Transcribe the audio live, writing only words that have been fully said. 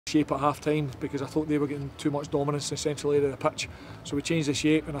shape at half time because I thought they were getting too much dominance in the central area of the pitch. So we changed the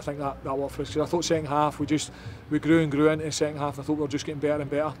shape, and I think that worked for us. Because I thought second half we grew and grew into the second half, and I thought we were just getting better and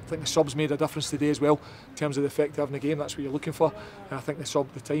better. I think the subs made a difference today as well in terms of the effect they have in the game. That's what you're looking for. And I think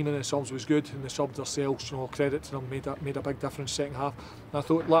the timing of the subs was good, and the subs themselves, credit to them, made a big difference second half. And I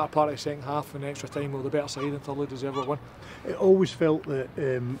thought latter part of the second half and extra time we were the better side and thoroughly deserved a win. It always felt that,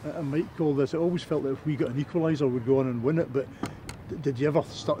 I might call this, it always felt that if we got an equaliser we'd go on and win it, but did you ever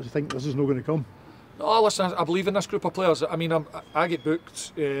start to think this is not going to come? No, listen, I believe in this group of players. I mean, I get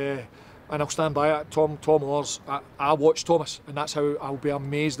booked and I'll stand by it. Tom Lawes, I watch Thomas, and that's how I'll be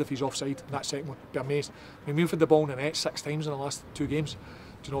amazed if he's offside in that second one. Be amazed. I mean, we've had the ball in the net 6 times in the last 2 games.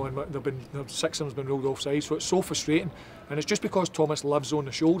 Do you know, and 6 of them's been ruled offside, so it's so frustrating. And it's just because Thomas lives on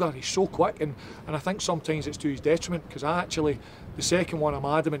the shoulder. He's so quick, and I think sometimes it's to his detriment, because the second one I'm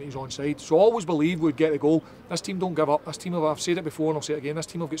adamant he's onside. So I always believed we'd get the goal. This team don't give up. This team, I've said it before and I'll say it again, this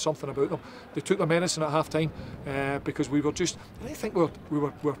team have got something about them. They took their medicine at half time because we were just, I don't think we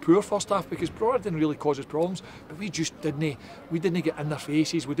were poor first half, because Brora didn't really cause us problems, but we just didn't get in their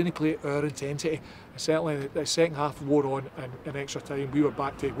faces. We didn't play at our intensity. And certainly the second half wore on, and in extra time we were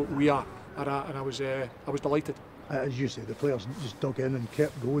back to what we are at, and I was delighted. As you say, the players just dug in and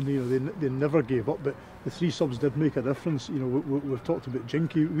kept going. They never gave up. But the 3 subs did make a difference. We've talked about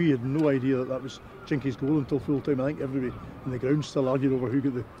Jinky. We had no idea that was Jinky's goal until full time. I think everybody in the ground still argued over who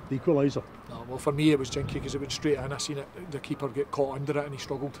got the equaliser. No, well, for me it was Jinky, because it went straight in. I seen it. The keeper get caught under it and he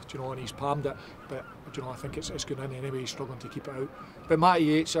struggled. And he's palmed it. But I think it's good in anyway. He's struggling to keep it out. But Matty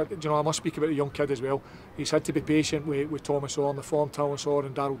Yates, I must speak about the young kid as well. He's had to be patient with Thomas Orr, the form Thomas Orr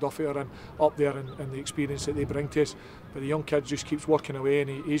and Darryl Duffy are up there, and the experience that they bring to us. But the young kid just keeps working away,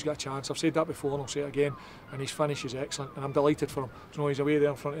 and he's got a chance. I've said that before and I'll say it again, and his finish is excellent, and I'm delighted for him. He's away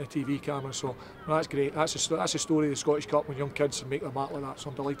there in front of the TV camera, so that's great. That's a story of the Scottish Cup, when young kids make their mark like that, so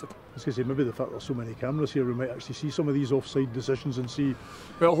I'm delighted. I was going to say, maybe the fact there's so many cameras here, we might actually see some of these offside decisions and see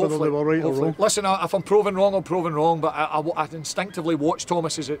whether they were right or wrong. Listen, if I'm proven wrong, I'm proven wrong, but I instinctively watched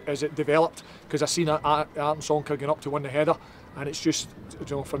Thomas as it developed, because I seen Artem Sonker going up to win the header, and it's just,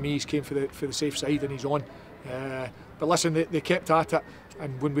 for me, he's came for the safe side and he's on. But listen, they kept at it,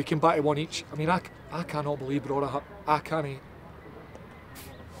 and when we came back to 1 each, I mean, I cannot believe Brora.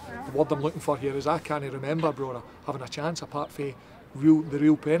 The word I'm looking for here is I can't remember Brora having a chance apart from the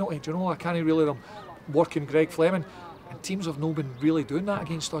real penalty. I can't really them working Greg Fleming, and teams have not been really doing that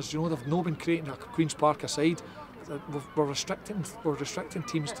against us. They've not been creating a Queen's Park aside. We're restricting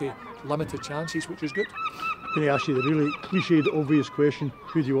teams to limited chances, which is good. Can I ask you the really cliched, obvious question?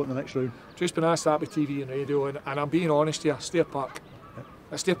 Who do you want in the next round? Just been asked that by TV and radio, and I'm being honest here. Stair Park.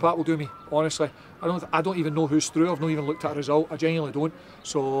 Stair Park will do me, honestly. I don't even know who's through. I've not even looked at a result. I genuinely don't.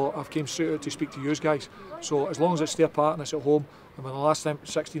 So I've came straight out to speak to you guys. So as long as it's Stair Park and it's at home, and when the last time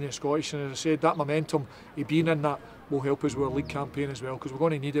 16 in Scottish, and as I said, that momentum, being in that will help us with our league campaign as well, because we're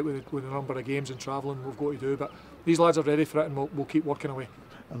going to need it with the number of games and travelling we've got to do. But these lads are ready for it, and we'll keep working away.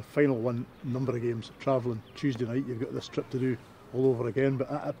 And final one, number of games, travelling. Tuesday night, you've got this trip to do all over again,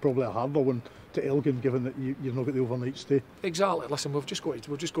 but probably a harder one to Elgin, given that you've not got the overnight stay. Exactly. Listen, we've just got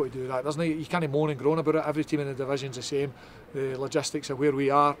to do that. You can't moan and groan about it. Every team in the division's the same. The logistics of where we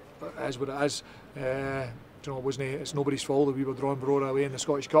are is what it is. It's nobody's fault that we were drawing Brora away in the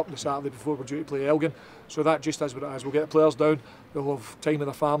Scottish Cup the Saturday before we're due to play Elgin. So that just is what it is. We'll get the players down. They'll have time with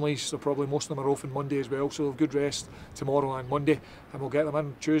their families. So probably most of them are off on Monday as well. So they'll have good rest tomorrow and Monday, and we'll get them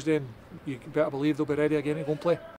in Tuesday, and you better believe they'll be ready again to go and play.